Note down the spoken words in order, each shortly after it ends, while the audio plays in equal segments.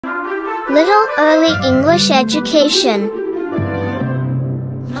Little Early English Education.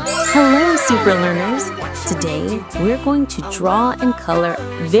 Hello, super learners! Today, we're going to draw and color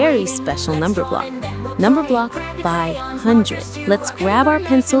very special number block. Numberblock 500. Let's grab our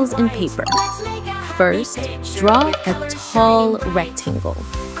pencils and paper. First, draw a tall rectangle.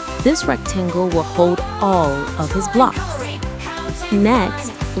 This rectangle will hold all of his blocks.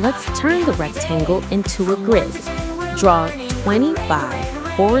 Next, let's turn the rectangle into a grid. Draw 25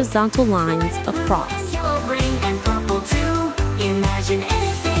 horizontal lines across. Imagine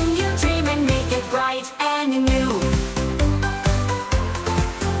anything you dream and make it bright and new.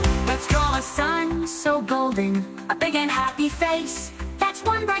 Let's draw a sun so golden, a big and happy face. That's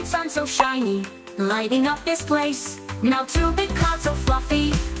one bright sun so shiny, lighting up this place. Now two big clouds so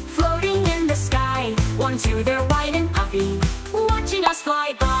fluffy, floating in the sky. One, two, they're white and puffy, watching us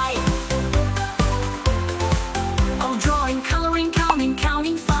fly by. Oh, drawing, coloring,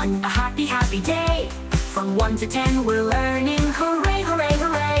 counting fun, a happy, happy day. From 1 to 10 we're learning, hooray, hooray,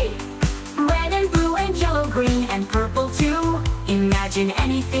 hooray. Red and blue and yellow, green and purple too. Imagine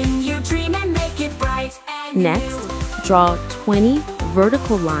anything you dream and make it bright and Next, draw 20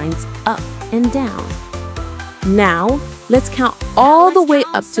 vertical lines up and down. Now, let's count all the way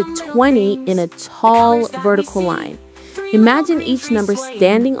up to 20 in a tall vertical line. Imagine each number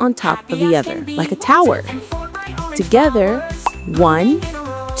standing on top of the other, like a tower. Together, 1,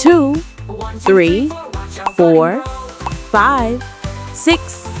 2, 3, 4, 5,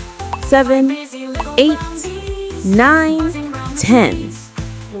 6, 7, 8, 9, 10,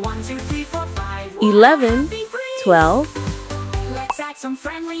 11, 12,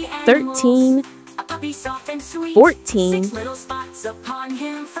 13, 14,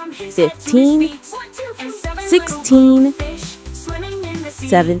 15, 16,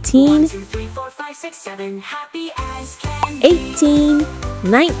 17, 18,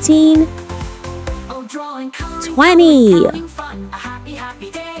 19, 20.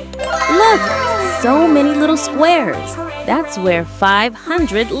 Look, so many little squares. That's where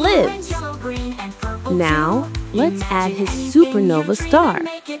 500 lives. Now, let's add his supernova star.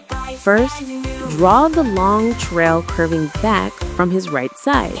 First, draw the long trail curving back from his right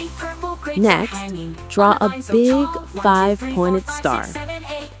side. Next, draw a big 5-pointed star.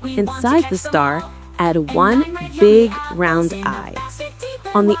 Inside the star, add one big round eye.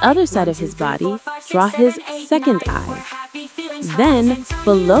 On the other side of his body, draw his second eye. Then,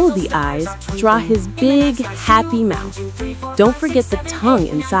 below the eyes, draw his big, happy mouth. Don't forget the tongue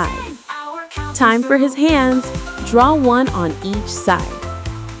inside. Time for his hands. Draw one on each side.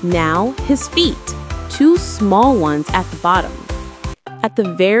 Now, his feet, 2 small ones at the bottom. At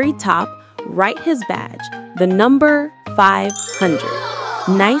the very top, write his badge, the number 500.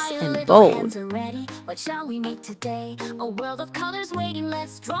 Nice and bold.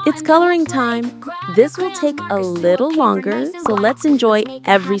 It's coloring time. This will take a little longer, so let's enjoy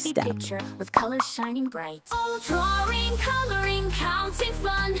every step. With colors shining bright. Oh, drawing, coloring, counting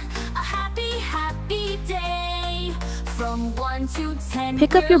fun. A happy, happy day. From 1 to 10.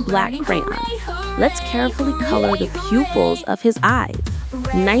 Pick up your black crayon. Let's carefully color the pupils of his eyes.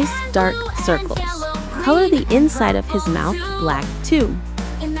 Nice dark circles. Color the inside of his mouth black too.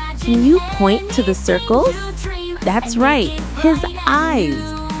 Can you point to the circles? That's right, his eyes.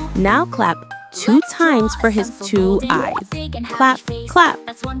 Now clap 2 times for his 2 eyes. Clap, clap.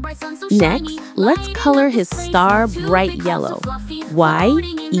 Next, let's color his star bright yellow.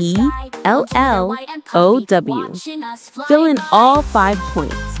 Y-E-L-L-O-W. Fill in all 5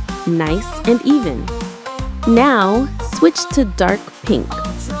 points, nice and even. Now, switch to dark pink.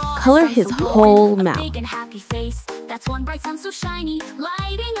 Color his whole mouth. That's one bright sun so shiny,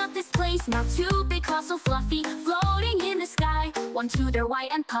 lighting up this place. Now 2 big clouds so fluffy, floating in the sky. 1, 2, they're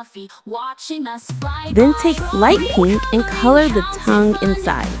white and puffy, watching us fly. Then take light pink and color the tongue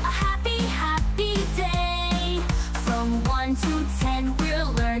inside. A happy, happy day. From 1 to 10, we're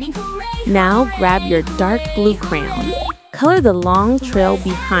learning, hooray. Now grab your dark blue crayon. Color the long trail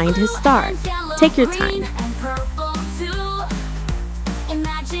behind his star. Take your time.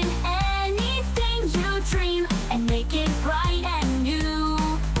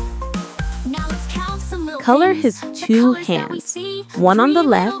 Color his 2 hands, one on the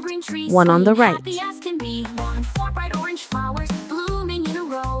left, one on the right. 4 bright orange flowers blooming in a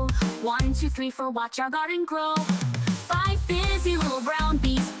row. 1, 2, 3, 4, watch our garden grow. 5 busy little brown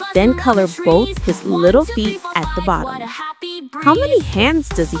bees. Then color both his little feet at the bottom. How many hands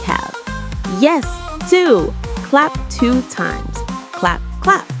does he have? Yes, 2. Clap 2 times. Clap,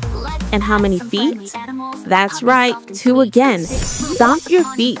 clap. And how many feet? That's right, 2 again. Stomp your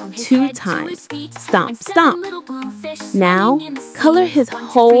feet 2 times. Stomp, stomp. Now, color his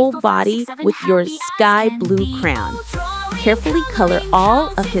whole body with your sky blue crayon. Carefully color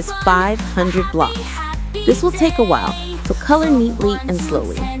all of his 500 blocks. This will take a while, so color neatly and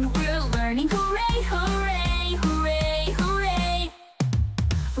slowly.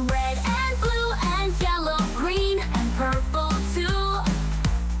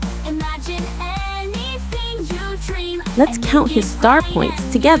 Let's count his star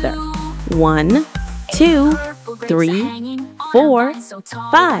points together. 1, 2, 3, 4,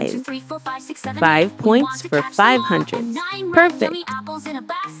 5. 5 points for 500. Perfect.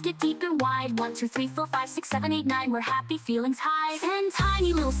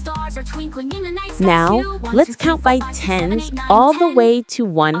 Now, let's count by tens all the way to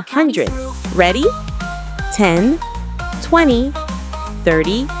 100. Ready? 10, 20,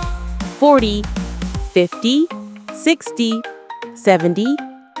 30, 40, 50, 60, 70,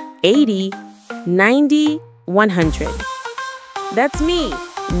 80, 90, 100. That's me.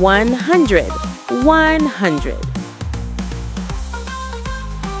 100. 100.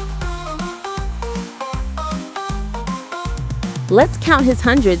 Let's count his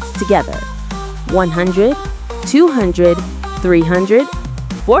hundreds together. 100, 200, 300,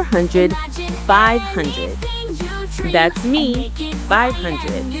 400, 500. That's me.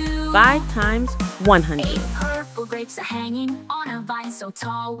 500. 5 times 100. Grapes are hanging on a vine so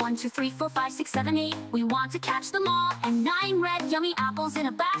tall. 1, 2, 3, 4, 5, 6, 7, 8. We want to catch them all. And 9 red yummy apples in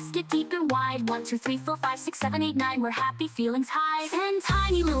a basket deep and wide. 1, 2, 3, 4, 5, 6, 7, 8, 9. We're happy, feelings high. And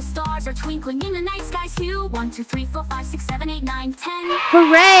tiny little stars are twinkling in the night sky's hue. 1, 2, 3, 4, 5, 6, 7, 8, 9, 10.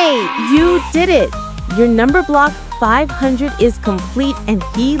 Hooray! You did it! Your number block 500 is complete and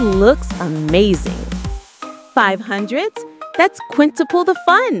he looks amazing. 500s? That's quintuple the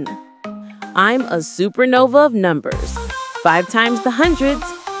fun. I'm a supernova of numbers. 5 times the hundreds,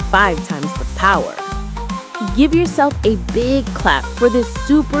 5 times the power. Give yourself a big clap for this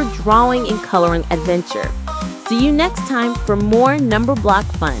super drawing and coloring adventure. See you next time for more number block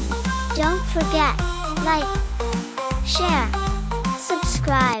fun. Don't forget, like, share,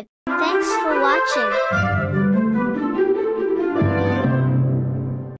 subscribe. Thanks for watching.